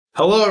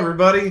Hello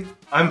everybody,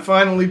 I'm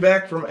finally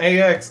back from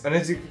AX, and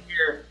as you can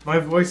hear, my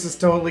voice is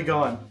totally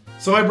gone.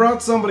 So I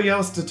brought somebody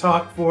else to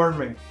talk for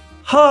me.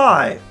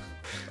 Hi,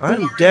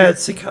 I'm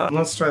SteveSekai.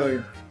 Let's try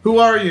later. Who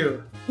are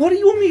you? What do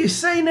you want me to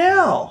say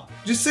now?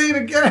 Just say it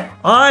again.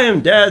 I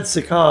am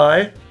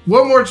SteveSekai.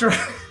 One more try.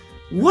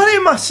 What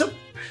am I so...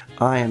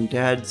 I am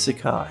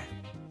SteveSekai.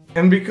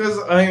 And because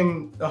I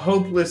am a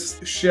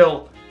hopeless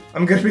shill,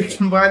 I'm going to be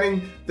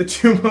combining the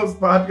two most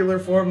popular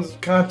forms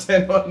of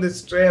content on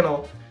this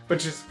channel,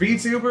 which is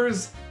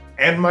VTubers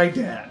and my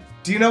dad.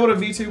 Do you know what a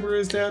VTuber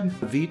is, Dad?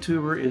 A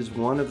VTuber is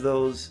one of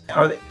those...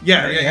 Are they?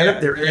 Yeah.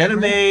 They're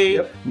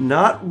anime,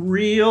 not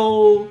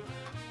real,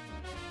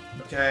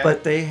 Okay.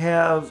 but they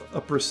have a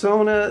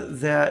persona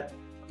that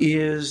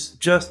is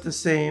just the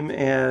same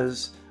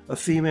as a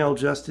female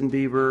Justin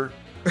Bieber,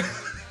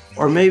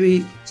 or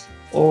maybe...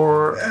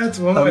 or That's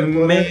one a way to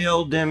put it.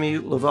 male Demi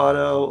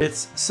Lovato.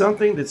 It's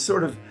something that's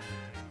sort of,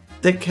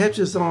 that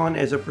catches on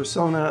as a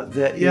persona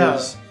that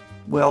is,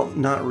 well,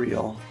 not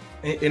real.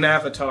 An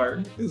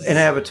avatar. An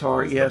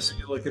avatar, yes.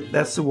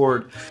 That's the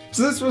word.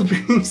 So this was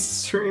being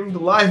streamed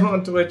live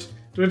on Twitch,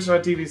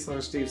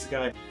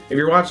 twitch.tv/SteveSekai. If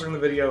you're watching the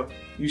video,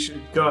 you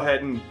should go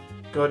ahead and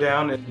go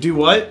down and do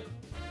what?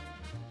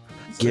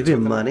 Give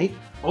him money.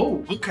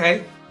 Oh,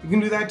 okay. You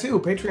can do that too.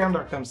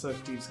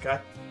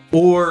 Patreon.com/SteveSekai.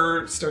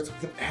 Or starts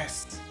with an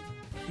S.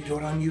 You do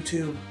it on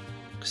YouTube.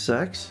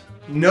 Sex?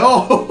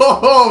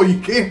 No, you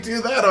can't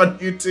do that on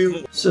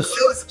YouTube.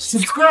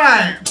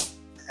 Subscribe.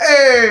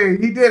 Hey,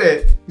 he did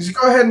it. You should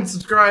go ahead and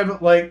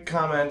subscribe, like,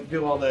 comment,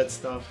 do all that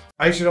stuff.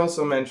 I should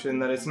also mention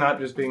that it's not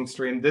just being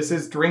streamed. This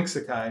is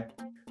DrinkSekai.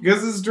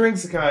 Because this is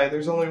DrinkSekai,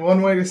 there's only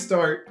one way to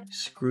start.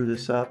 Screw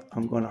this up,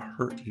 I'm gonna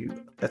hurt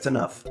you. That's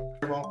enough.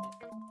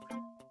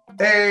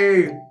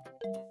 Hey.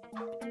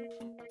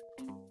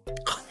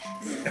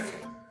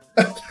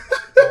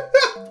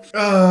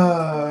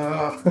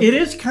 It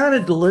is kind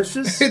of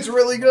delicious. It's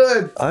really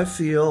good. I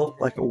feel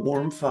like a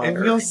warm fire.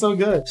 It feels so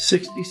good.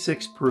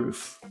 66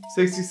 proof.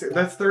 66.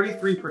 That's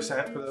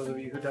 33% for those of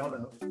you who don't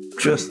know.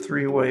 Just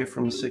 3 away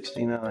from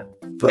 69.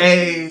 But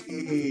Hey.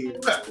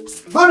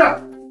 Hold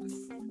up.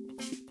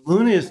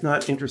 Luna is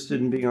not interested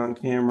in being on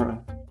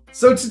camera.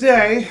 So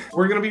today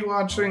we're gonna be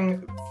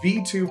watching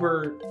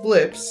VTuber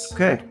clips.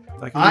 Okay.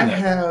 I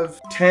have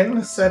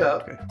 10 set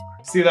up. Okay.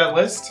 See that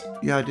list?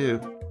 Yeah, I do.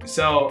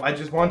 So I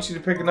just want you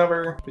to pick a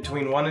number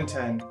between 1 and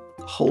 10.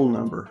 Whole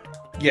number.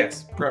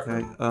 Yes,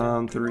 preferably.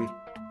 Okay, 3.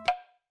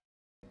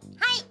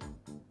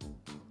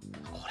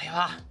 これ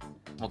は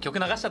もう曲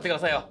流しちゃってくだ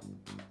さいよ。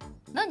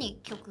何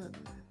曲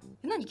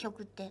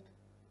って。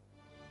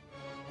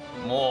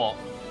も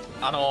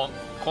う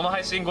この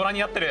配信ご覧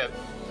になってる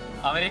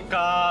アメリ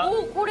カ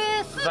これ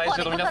スーパー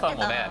で在住の皆さん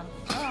もね、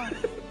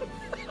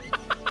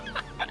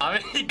ア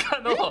メリカ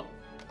の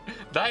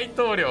大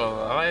統領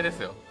の名前で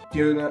すよ。Do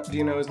you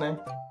know his name?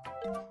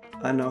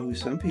 I know who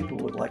some people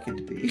would like it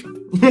to be.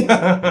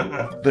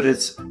 But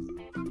it's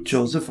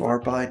Joseph R.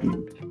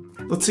 Biden.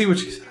 Let's see what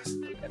she says.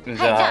 じ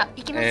ゃあ、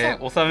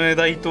おさめ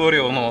大統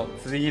領の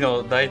次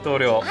の大統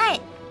領、は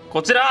い、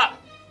こちら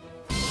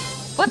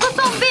ワトソ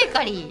ンベー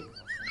カリ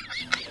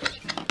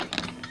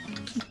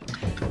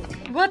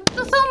ー。ワ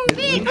トソン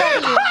ベーカ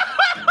リ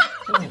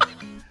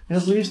ー。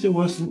 At least it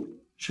wasn't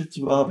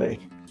Shitsuabe.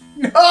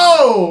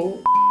 No!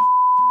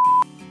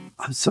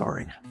 I'm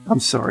sorry.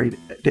 I'm sorry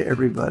to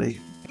everybody.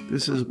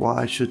 This is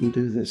why I shouldn't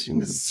do this, you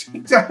know.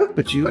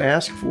 But you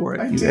asked for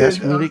it. You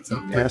asked me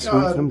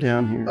to come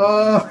down here.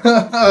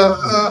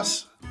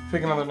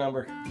 Pick another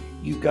number.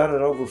 You got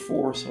it over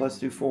 4, so let's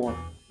do 4.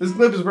 This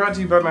clip is brought to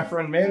you by my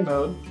friend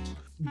Manmode.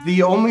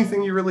 The only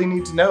thing you really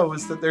need to know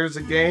is that there's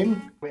a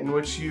game in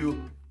which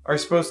you are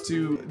supposed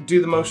to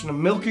do the motion of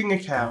milking a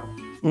cow.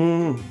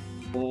 Oh,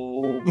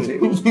 baby.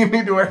 You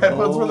need to wear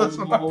headphones for this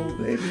one. Oh,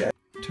 baby.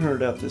 Turn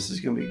it up. This is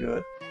going to be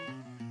good.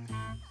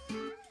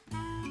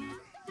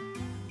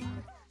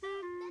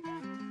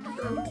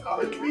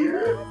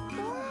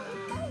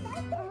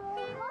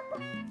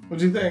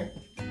 What'd you think?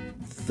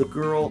 The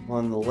girl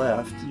on the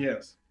left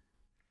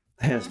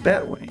has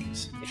bat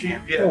wings,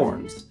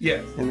 horns.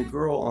 Yes. And the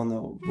girl on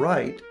the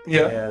right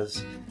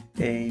has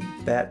a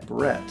bat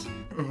barrette.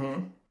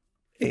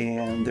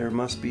 And there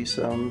must be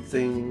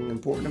something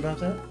important about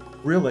that.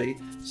 Really,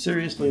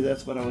 seriously,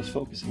 that's what I was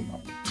focusing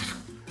on.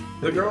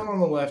 The girl on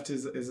the left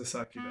is a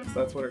succubus.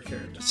 That's what her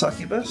character is.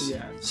 Succubus?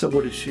 Yeah. So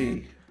what is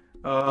she?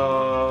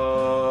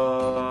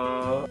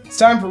 It's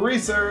time for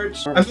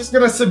research. I'm just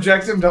gonna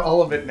subject him to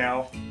all of it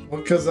now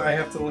because I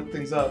have to look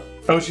things up.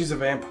 Oh, she's a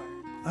vampire.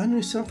 I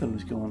knew something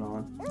was going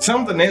on.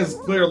 Something is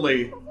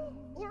clearly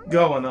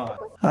going on.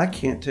 I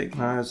can't take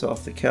my eyes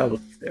off the cow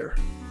there.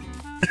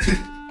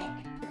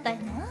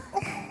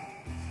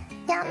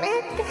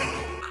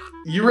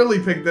 You really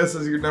picked this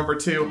as your number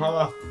 2,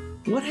 huh?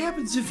 What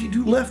happens if you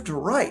do left or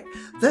right?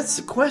 That's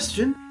the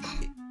question.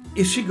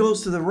 If she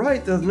goes to the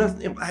right, there's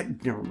nothing.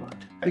 Never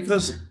mind.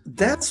 Because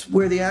that's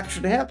where the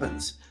action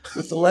happens,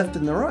 with the left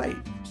and the right.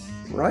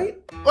 Right?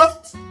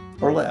 What?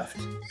 Or left?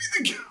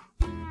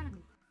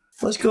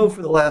 Let's go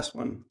for the last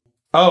one.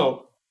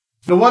 Oh.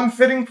 The one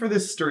fitting for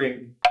this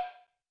stream.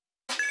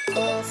 好き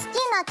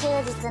な休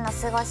日の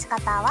過ごし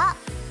方は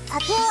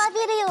酒を浴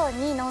びるよう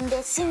に飲ん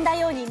で死んだ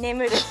ように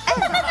眠る。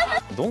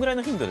どんぐらい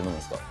の頻度で飲むん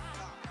ですか？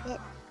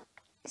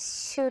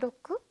収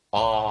録？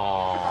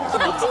ああ。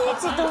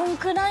一日どん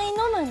くらい飲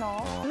む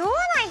の？飲まな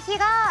い日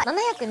が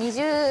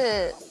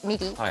720ミ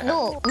リ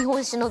の日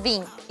本酒の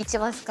瓶、一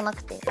番少な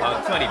くて。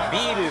あ、つまりビ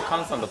ール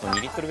換算だと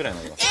2リットルぐらいに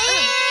なります。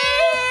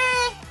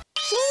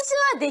禁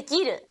酒はで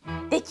きる。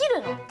でき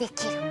るの？で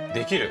きる。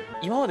できる。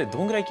今まで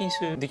どんぐらい禁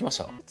酒できまし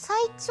た？最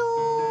長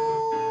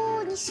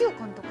2週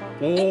間とか。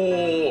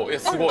おお、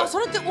すごい。そ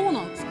れって O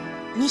なんですか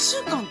？2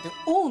週間って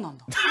O なん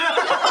だ。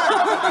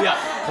いや、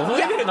この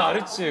レベルのア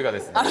ルチューがで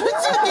すね。アルチューっ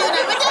ていうのやめ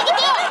て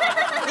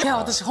あげて。いや、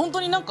私本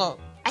当になんか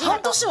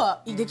半年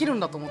はできる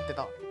んだと思って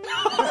た。半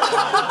年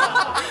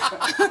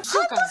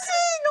飲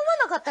ま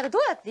なかったらど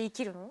うやって生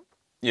きるの？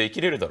いや、生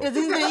きれるだろ。いや、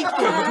全然生き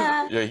てる。い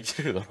や、生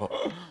きれるだろ。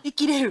生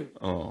きれる。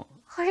うん。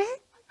あれ？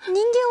人間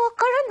わ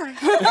からな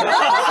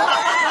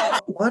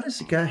い。Why does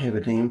the guy have a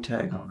name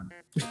tag on?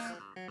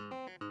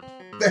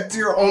 That's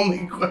your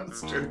only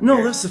question.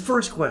 No, that's the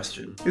first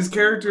question. His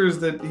character is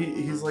that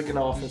he's like an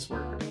office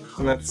worker.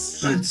 And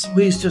that's...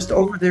 He's just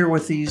over there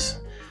with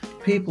these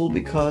people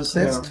because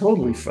that's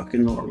totally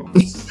fucking normal.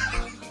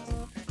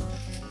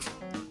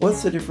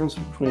 What's the difference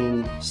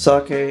between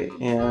sake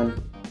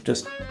and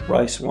just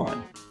rice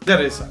wine?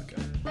 That is sake.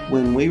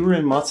 When we were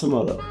in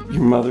Matsumoto,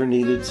 your mother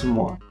needed some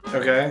wine.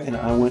 Okay. And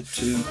I went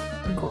to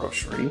the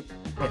grocery.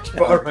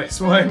 Bought rice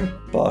wine.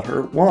 Bought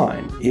her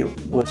wine. It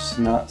was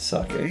not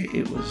sake,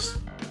 it was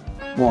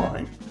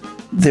wine.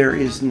 There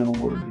is no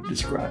word to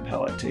describe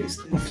how it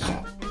tasted.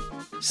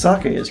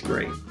 Sake is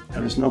great.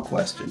 There's no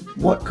question.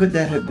 What could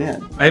that have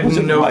been? I have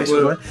no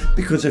clue. Wine?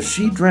 Because if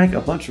she drank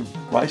a bunch of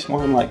rice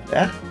wine like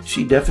that,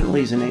 she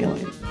definitely is an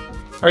alien.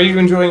 Are you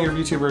enjoying your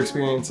VTuber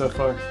experience so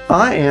far?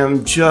 I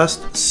am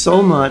just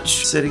so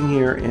much sitting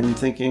here and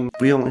thinking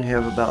we only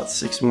have about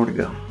 6 more to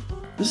go.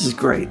 This is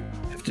great.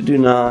 Have to do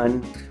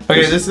 9.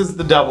 Okay, this is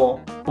the double.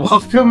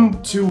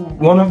 Welcome to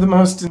one of the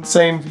most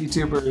insane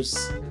VTubers.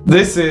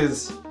 This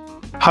is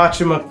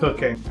Haachama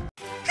Cooking. は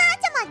ー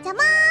ちゃまちゃ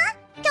まー。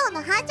今日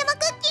のハーチャマク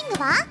ッキン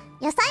グは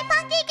野菜パ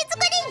ンケーキ作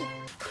り。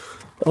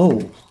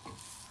Oh.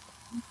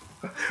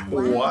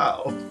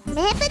 Wow.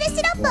 メープル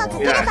シロップをか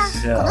ければ、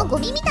このゴ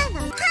ミみたいな。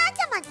はーち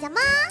ゃまちゃまー。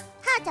は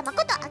ーちゃまこ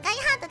と赤い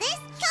ハートです。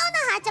今日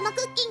のハーチャマ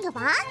クッキング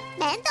は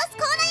メントス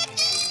コーラ焼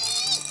き。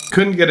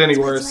 Couldn't get any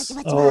worse.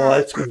 Oh,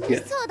 it's gonna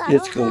get bad.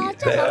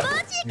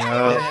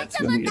 Yeah, it's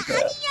gonna get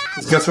bad.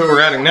 Guess what we're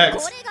adding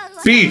next?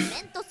 Beef.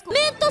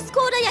 メントス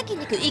コーラ焼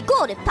肉イ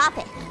コールパフ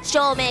ェ。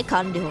証明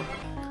完了。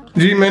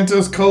G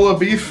Mentos Cola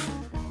Beef.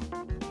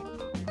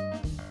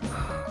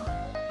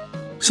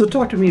 So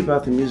talk to me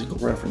about the musical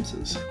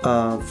references.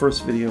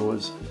 First video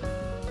was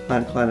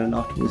Eine kleine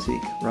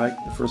Nachtmusik, right?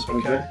 The first one.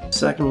 Okay.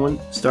 Second one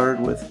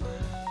started with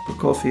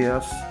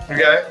Prokofiev,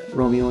 Okay.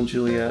 Romeo and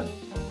Juliet.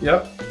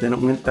 Yep. Then it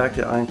went back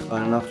to Eine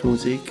kleine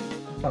Nachtmusik.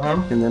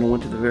 And then it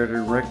went to the Verdi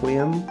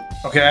Requiem.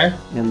 Okay.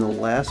 And the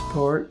last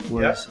part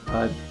was,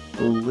 I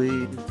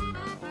believe,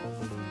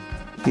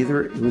 it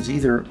was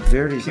either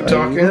Verdi's Keep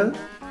talking. Aida,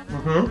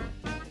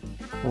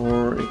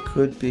 or it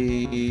could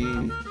be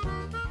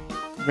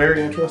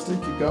Very interesting.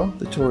 Keep going.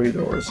 the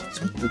Toreadors.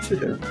 The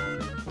two.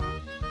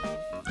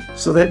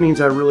 So that means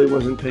I really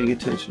wasn't paying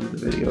attention to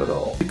the video at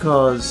all.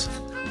 Because,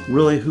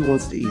 really, who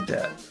wants to eat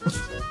that?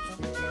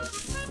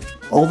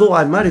 Although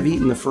I might have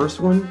eaten the first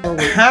one.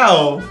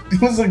 How?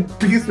 It was a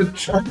piece of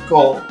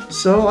charcoal.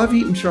 So I've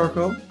eaten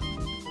charcoal.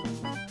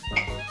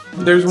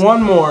 There's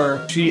one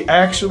more. She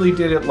actually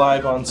did it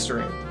live on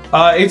stream.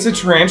 It's a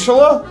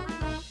tarantula.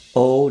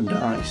 Oh,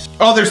 nice.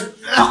 Oh, there's.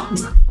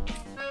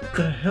 What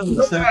the hell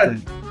is that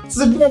thing? It's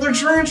another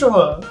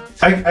tarantula.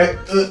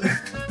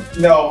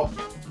 No.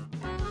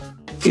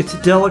 It's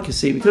a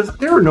delicacy because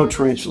there are no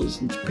tarantulas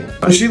in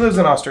Japan. She lives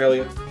in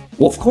Australia.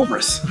 Well, of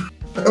course.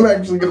 I'm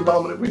actually gonna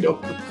vomit if we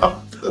don't.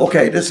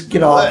 Okay, just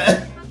get off.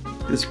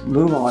 Just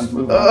move on.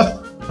 Move on.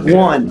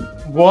 One.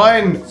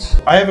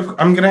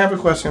 I'm gonna have a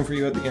question for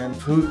you at the end.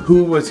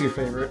 Who was your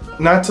favorite?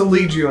 Not to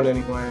lead you in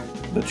any way.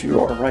 But you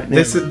are right now.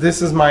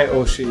 This is my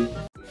Oshi.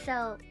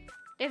 So,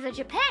 there's a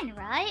Japan,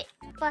 right?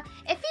 But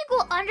if you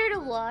go under the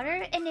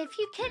water and if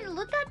you can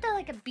look at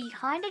the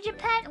behind the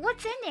Japan,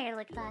 what's in there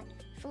like that?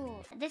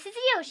 So, this is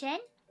the ocean,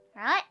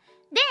 right?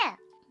 Then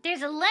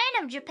there's a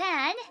land of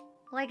Japan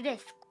like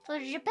this. So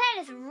Japan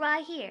is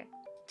right here.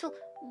 So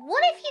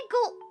what if you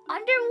go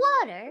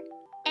underwater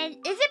and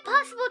is it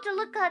possible to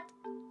look at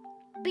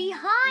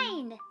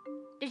behind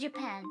the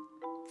Japan?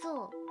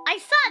 So I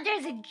saw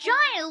there's a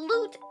giant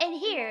loot in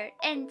here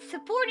and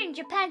supporting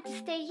Japan to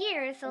stay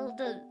here so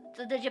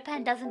the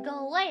Japan doesn't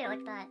go away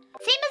like that.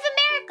 Same as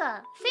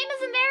America. Same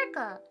as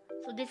America.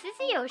 So this is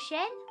the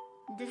ocean.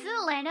 This is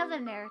the land of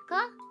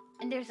America.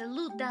 And there's a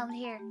loot down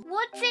here.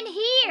 What's in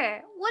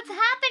here? What's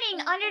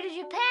happening under the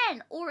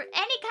Japan or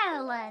any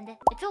kind of land?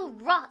 It's all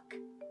rock.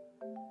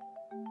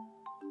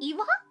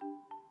 Iwa?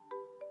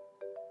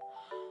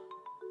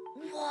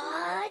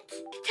 What?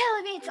 You're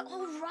telling me it's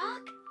all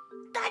rock?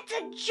 That's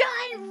a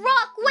giant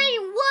rock. Wait,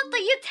 what? Are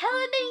you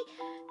telling me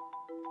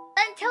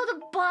until the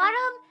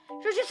bottom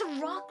there's just a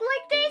rock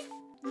like this?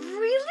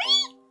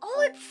 Really?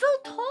 Oh, it's so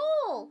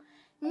tall.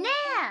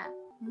 Nah.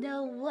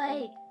 No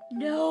way.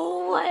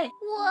 No way.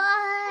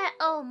 What?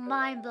 Oh,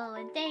 mind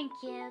blowing. Thank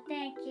you.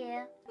 Thank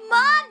you.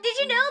 Mom, did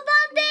you know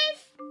about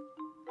this?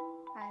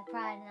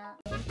 Probably not.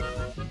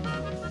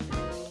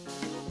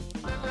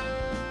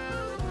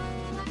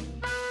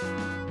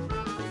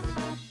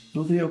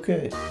 It'll be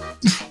okay.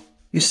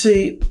 You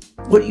see,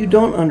 what you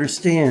don't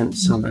understand,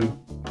 son,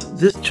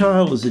 this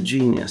child is a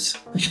genius.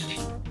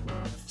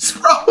 It's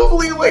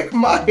probably like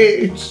my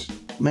age.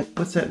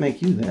 What's that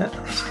make you that?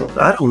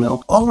 I don't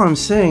know. All I'm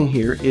saying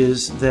here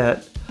is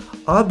that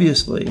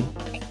obviously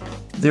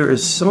there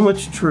is so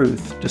much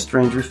truth to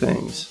Stranger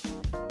Things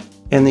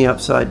and the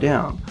Upside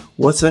Down.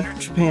 What's under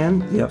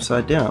Japan? The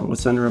Upside Down.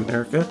 What's under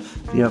America?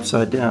 The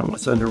Upside Down.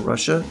 What's under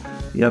Russia?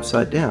 The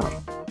Upside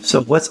Down.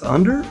 So what's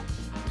under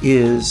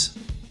is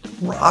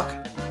rock.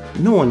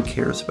 No one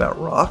cares about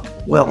rock.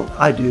 Well,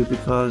 I do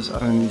because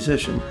I'm a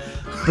musician.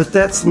 But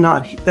that's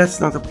not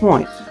the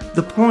point.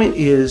 The point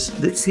is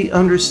that he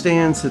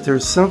understands that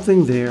there's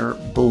something there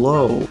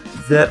below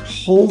that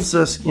holds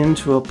us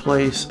into a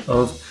place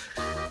of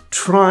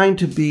trying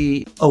to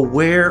be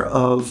aware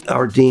of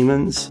our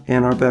demons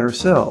and our better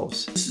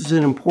selves. This is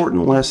an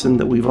important lesson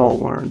that we've all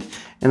learned.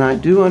 And I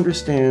do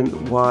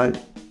understand why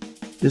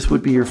this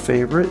would be your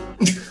favorite.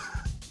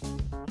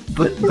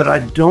 But I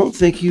don't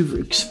think you've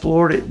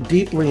explored it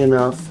deeply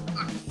enough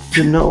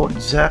to know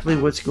exactly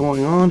what's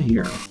going on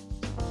here.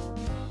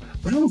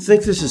 I don't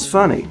think this is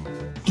funny.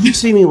 You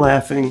see me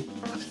laughing.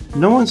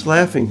 No one's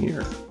laughing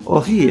here. Well,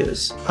 he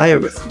is. I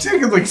have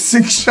taken like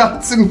 6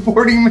 shots in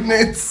 40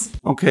 minutes.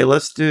 Okay,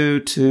 let's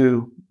do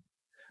 2.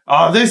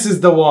 Oh, this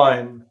is the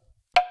one.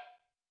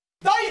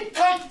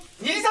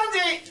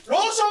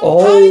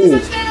 Oh,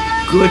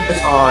 good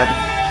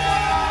God.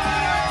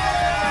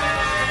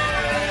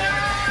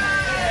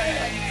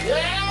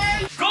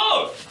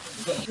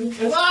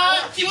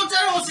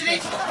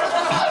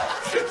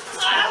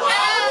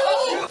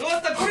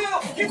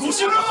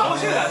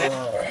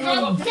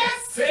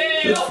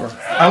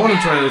 I want to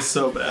try this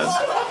so bad.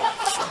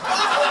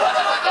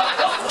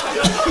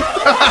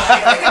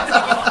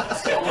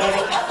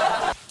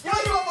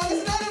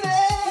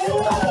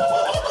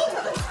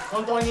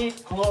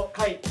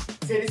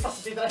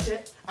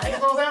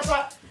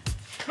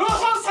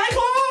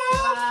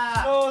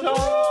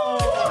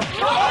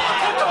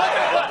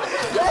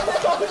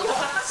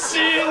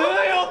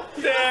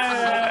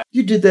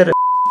 You did that,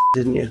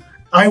 didn't you?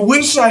 I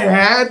wish I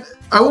had.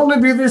 I want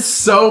to do this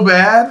so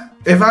bad.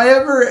 If I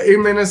ever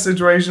am in a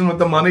situation with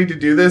the money to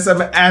do this,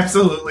 I'm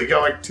absolutely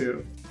going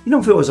to. You know,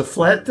 if it was a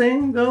flat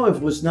thing, though, if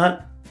it was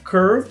not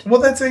curved.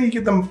 Well, that's how you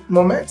get the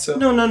momentum.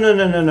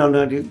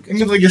 No, dude.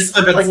 You like a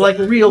slip and like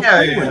real.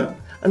 Yeah.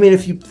 I mean,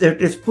 if you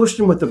just pushed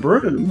them with the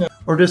broom,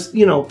 or just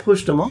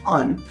pushed them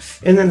on,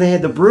 and then they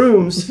had the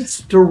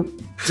brooms to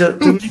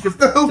make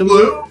the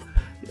Lube.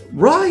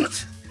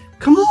 Right?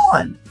 Come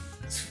on.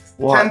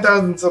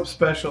 10,000 sub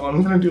special.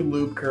 I'm gonna do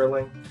Lube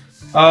Curling.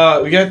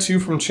 We got 2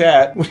 from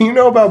chat. What do you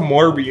know about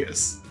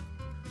Morbius?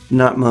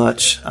 Not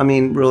much. I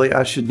mean, really,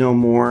 I should know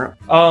more.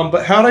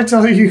 But how'd I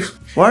tell you?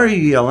 Why are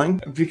you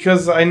yelling?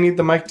 Because I need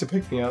the mic to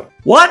pick me up.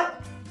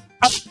 What?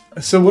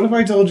 So what if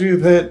I told you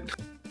that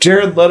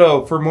Jared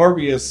Leto for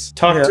Morbius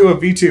talked to a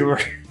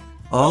VTuber?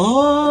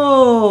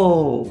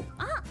 Oh.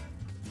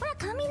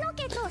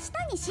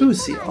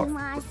 Who's the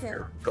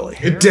author? Really?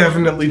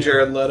 Definitely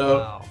Jared Leto.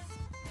 Wow.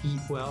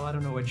 Well, I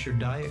don't know what your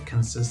diet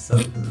consists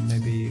of.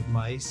 Maybe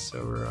mice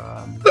or,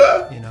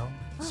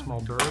 small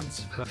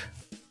birds. But...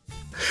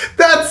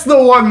 That's the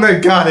one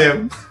that got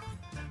him.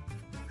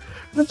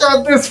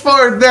 Not this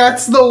far,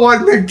 that's the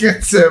one that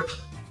gets him.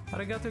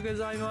 Arigatou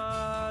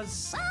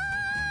gozaimasu.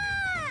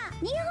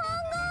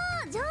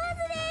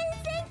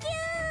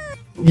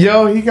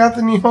 Yo, he got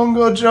the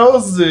Nihongo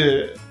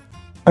Jozu.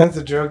 That's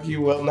a joke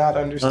you will not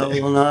understand. I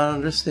will not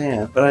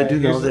understand, but I do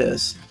know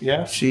this.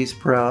 Yeah? She's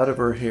proud of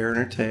her hair and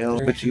her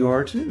tail, but you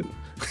are too.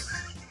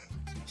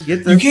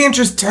 You can't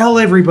just tell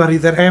everybody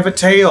that I have a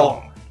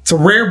tail. It's a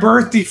rare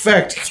birth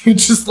defect. You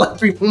just let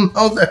people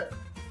know that.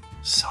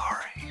 Sorry.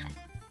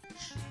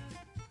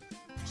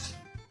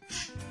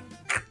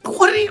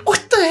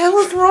 What the hell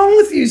is wrong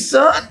with you,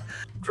 son?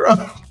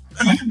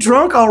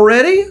 Drunk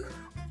already?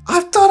 I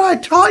thought I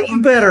taught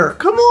you better.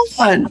 Come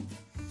on.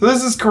 So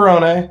this is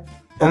Korone.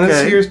 And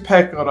this here's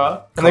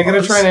Pekora. And they're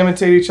gonna try and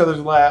imitate each other's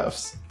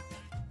laughs.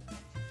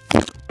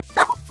 What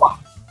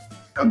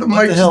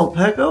the hell,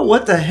 Pekka?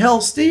 What the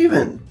hell,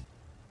 Steven?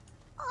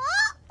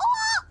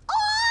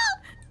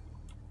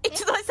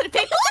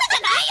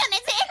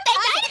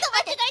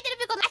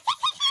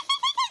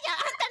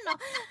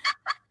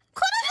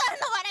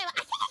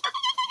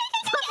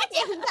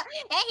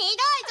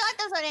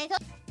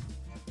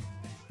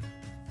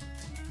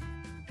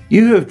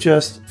 You have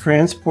just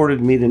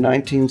transported me to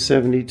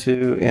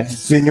 1972 and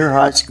senior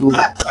high school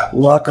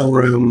locker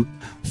room.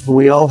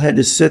 We all had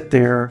to sit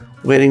there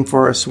waiting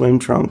for our swim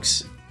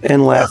trunks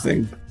and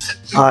laughing.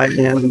 I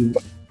am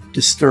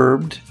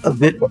disturbed, a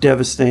bit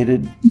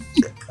devastated,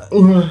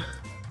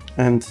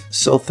 and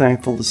so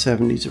thankful the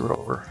 70s are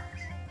over.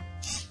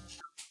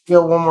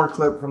 Got one more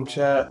clip from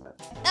chat.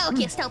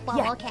 Okay, stop.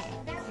 Yeah. Okay.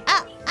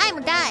 I'm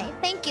a guy.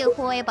 Thank you,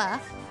 whoever.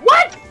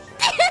 What?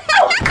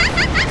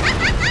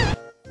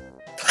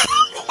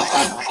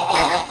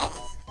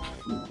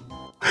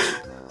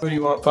 What do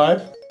you want?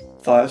 5?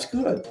 5's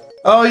good.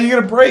 Oh, you get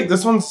a break.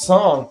 This one's a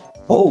song.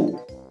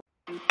 Oh.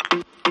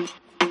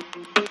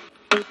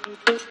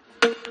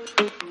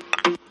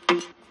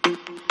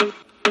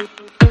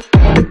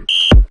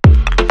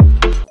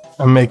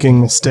 I'm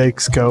making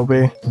mistakes,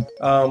 Kobe.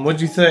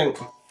 What'd you think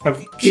of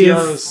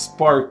Chiyo's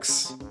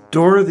Sparks?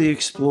 Dora the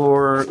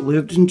Explorer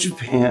lived in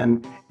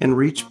Japan and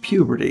reached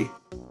puberty.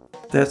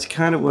 That's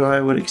kind of what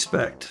I would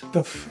expect.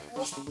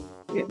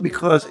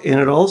 Because, and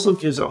it also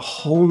gives a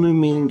whole new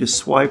meaning to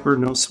swiper,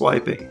 no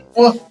swiping.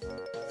 What?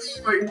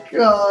 Oh my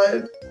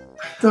god.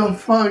 The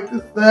fuck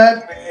does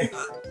that mean?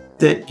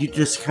 That you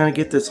just kind of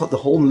get this, the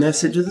whole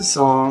message of the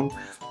song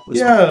was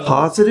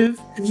positive.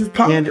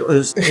 And it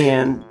was,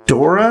 and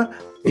Dora,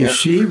 if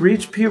she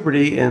reached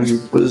puberty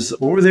and was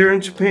over there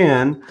in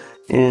Japan,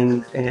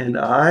 and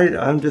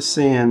I'm just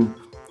saying,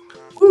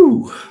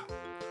 woo,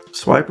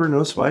 swiper,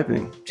 no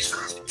swiping.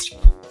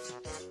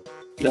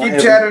 Keep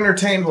chat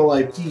entertained while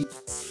I eat.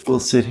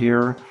 We'll sit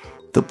here,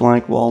 the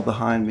blank wall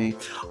behind me.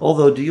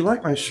 Although, do you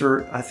like my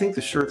shirt? I think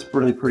the shirt's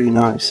really pretty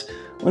nice.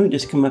 Let me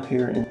just come up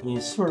here and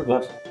use sort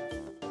of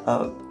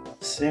a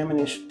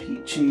salmonish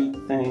peachy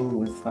thing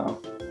with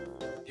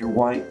your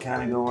white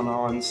kind of going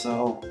on.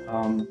 So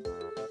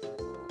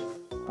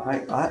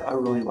I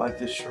really like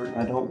this shirt,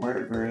 and I don't wear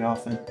it very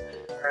often.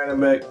 Alright,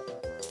 I'm back.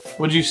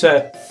 What'd you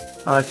say?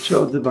 I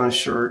showed my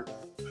shirt.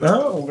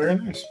 Oh, very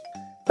nice.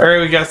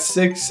 Alright, we got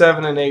 6,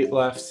 7, and 8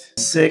 left.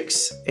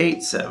 6,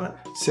 8, 7.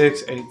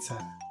 6, 8,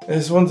 7.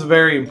 This one's a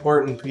very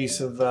important piece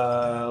of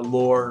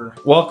lore.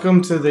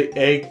 Welcome to the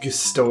egg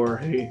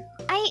story.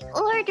 I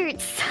ordered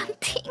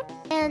something,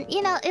 and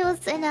you know, it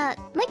was in a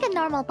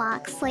normal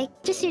box, like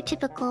just your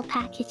typical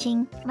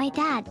packaging. My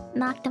dad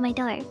knocked on my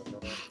door,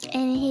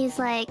 and he's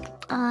like,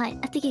 I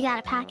think you got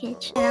a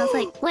package. And I was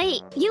like,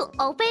 wait, you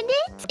opened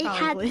it? It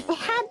had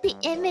the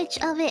image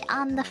of it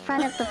on the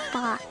front of the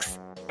box.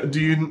 Do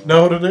you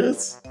know what it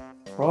is?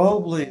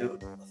 Probably a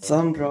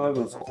thumb drive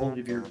of all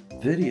of your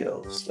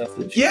video stuff.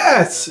 That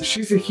Yes!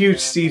 She's a huge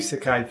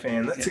SteveSekai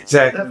fan. That's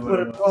exactly what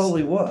it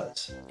probably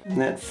was.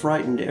 And that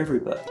frightened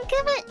everybody. Think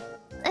of it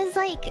as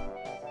like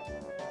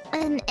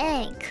an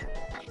egg.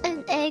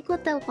 An egg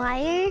with a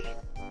wire?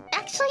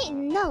 Actually,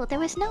 no, there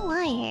was no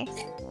wire.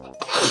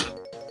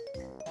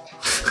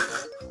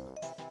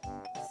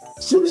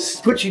 So this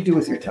is what you do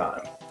with your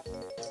time.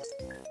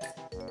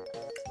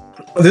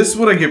 This is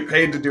what I get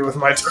paid to do with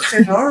my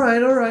time.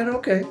 Alright,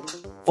 okay.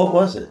 What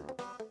was it?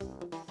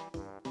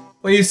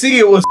 Well, you see,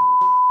 it was.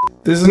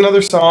 This is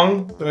another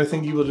song that I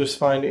think you will just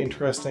find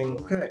interesting.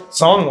 Okay.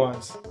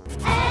 Song-wise.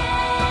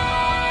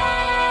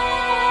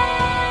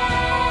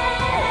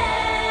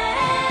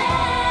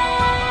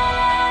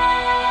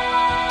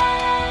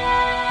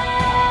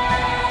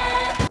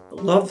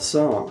 Love the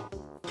song.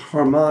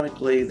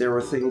 Harmonically, there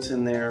were things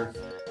in there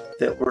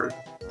that were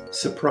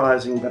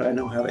surprising, but I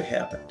know how they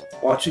happened.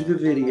 Watching the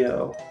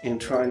video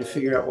and trying to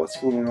figure out what's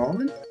going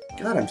on.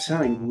 God, I'm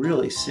sounding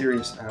really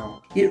serious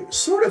now. It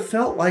sort of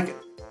felt like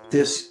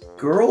this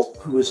girl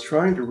who was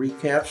trying to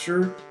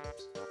recapture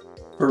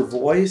her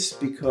voice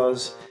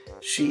because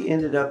she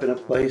ended up in a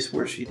place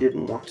where she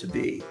didn't want to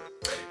be.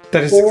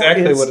 That is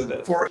exactly what it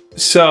is.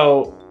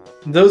 So,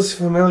 those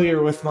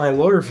familiar with my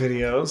lore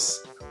videos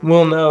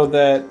will know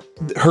that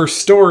her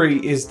story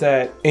is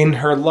that in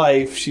her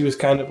life, she was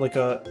kind of like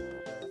a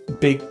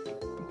big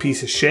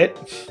piece of shit.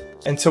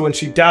 And so when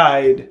she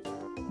died,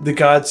 the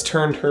gods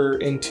turned her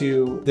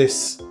into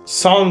this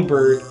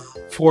songbird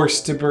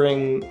forced to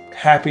bring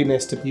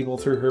happiness to people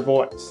through her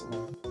voice.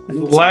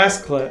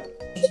 Last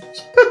clip.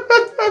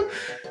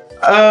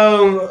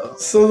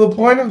 So the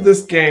point of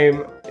this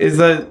game is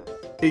that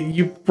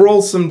you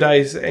roll some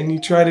dice and you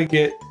try to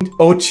get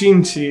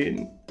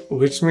ochinchin,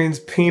 which means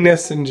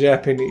penis in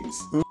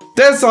Japanese.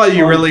 That's all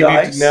you really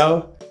need to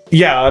know.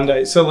 Yeah, on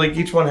dice. So like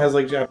each one has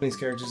like Japanese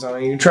characters on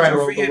it. You try to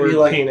roll the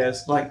word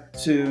penis. Like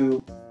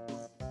two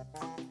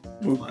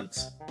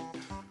once.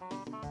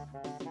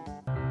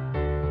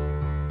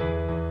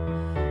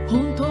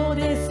 本当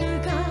です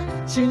か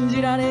信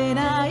じられ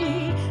ない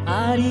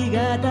あり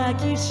がた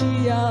き幸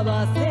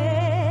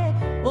せ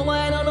お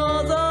前の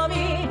望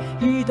み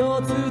一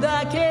つ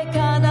だけ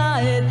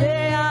叶えて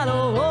や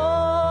ろう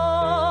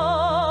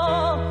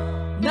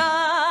な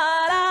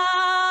ら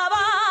ば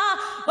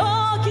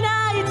大き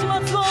な一物を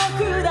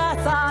くだ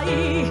さい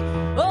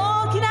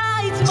大き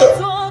な一物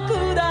を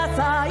くだ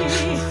さいつ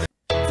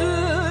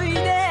いで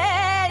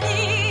に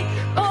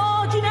大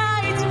きな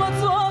一物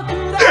をく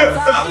ださ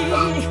い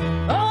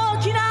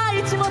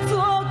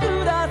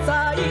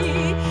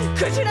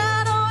クジ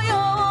ラのよ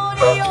う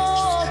に大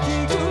き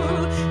く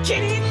キ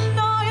リン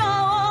のよ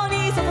うに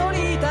そそり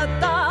立っ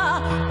た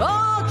大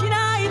き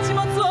な一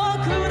物を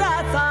く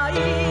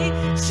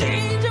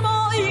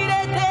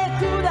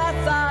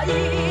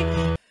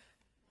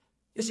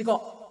よし行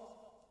こう。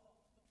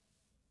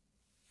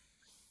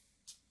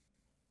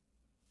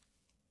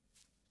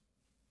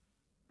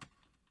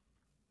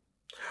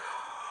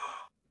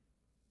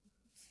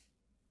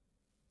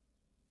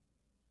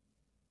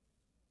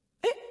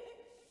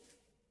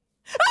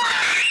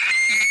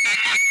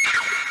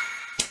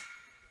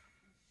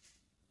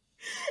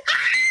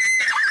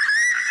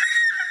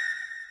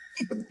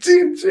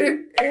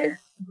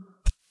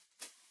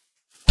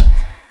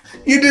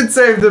You did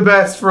save the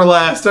best for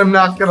last, I'm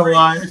not gonna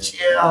lie.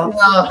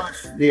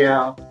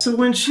 Yeah. So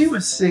when she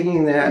was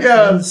singing that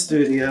in the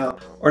studio,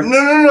 or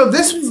no,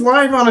 this was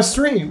live on a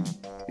stream.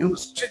 It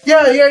was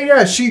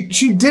yeah.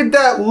 She did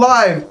that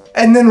live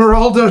and then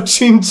rolled out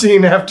Chin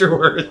Chin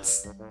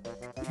afterwards.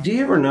 Do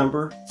you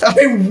remember?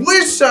 I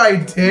wish I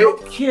did. No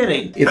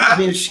kidding.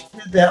 If she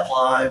did that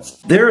live,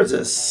 there is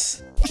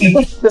just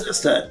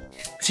a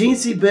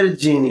teensy bit of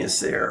genius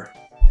there.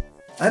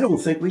 I don't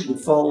think we can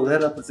follow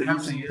that up with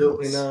anything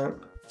Absolutely else. not.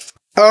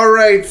 All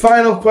right,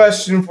 final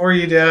question for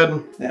you,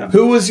 Dad. Yeah.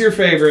 Who was your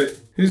favorite?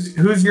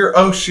 Who's your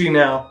Oshi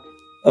now?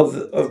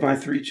 Of my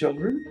 3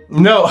 children?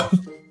 No.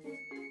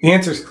 The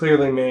answer's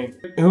clearly me.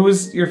 Who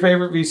was your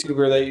favorite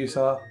VTuber that you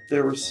saw?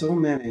 There were so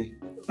many.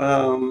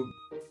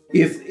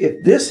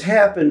 If this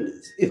happened,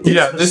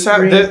 this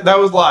happened. That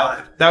was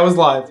live. That was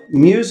live.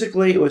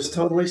 Musically, it was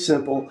totally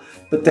simple,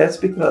 but that's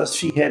because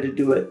she had to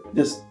do it.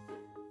 Just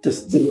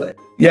do it.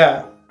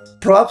 Yeah.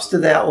 Props to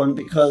that one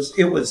because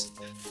it was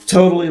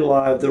totally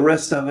live. The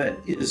rest of it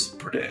is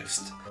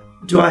produced.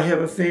 Do I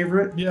have a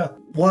favorite? Yeah.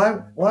 Why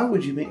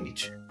would you make me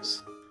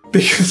choose?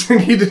 Because we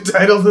need to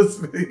title this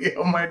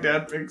video, My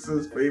Dad Picks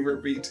His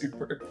Favorite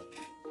VTuber.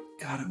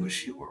 God, I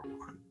wish you were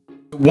one.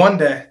 One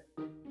day.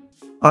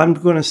 I'm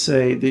going to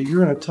say that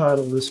you're going to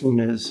title this one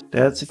as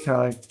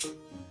SteveSekai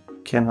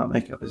Cannot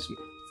Make Up His Mind.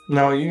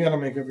 No, you gotta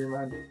make up your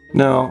mind.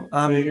 No,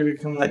 You gotta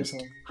come up with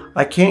something.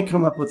 I can't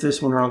come up with this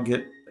one or I'll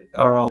get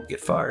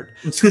fired.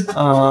 I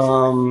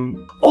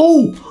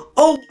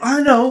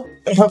know.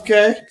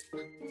 Okay.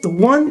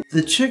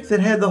 The chick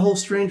that had the whole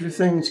Stranger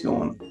Things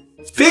going.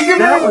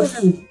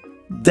 Pikamee!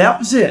 That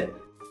was it.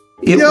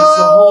 It was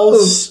the whole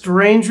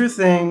Stranger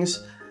Things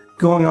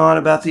going on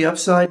about the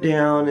upside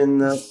down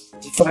and the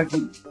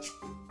fucking.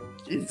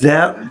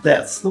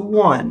 That's the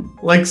one.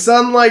 Like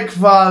son, like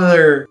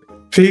father.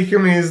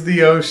 Pikamee is the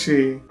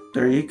Oshi.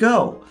 There you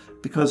go.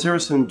 Because there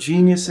was some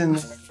genius in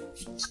there.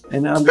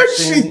 And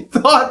She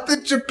thought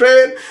that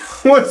Japan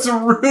was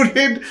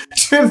rooted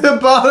to the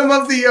bottom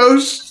of the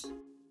ocean.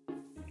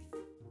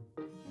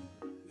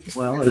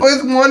 Well,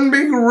 with one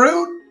big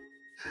root.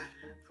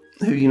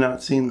 Have you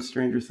not seen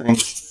Stranger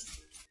Things?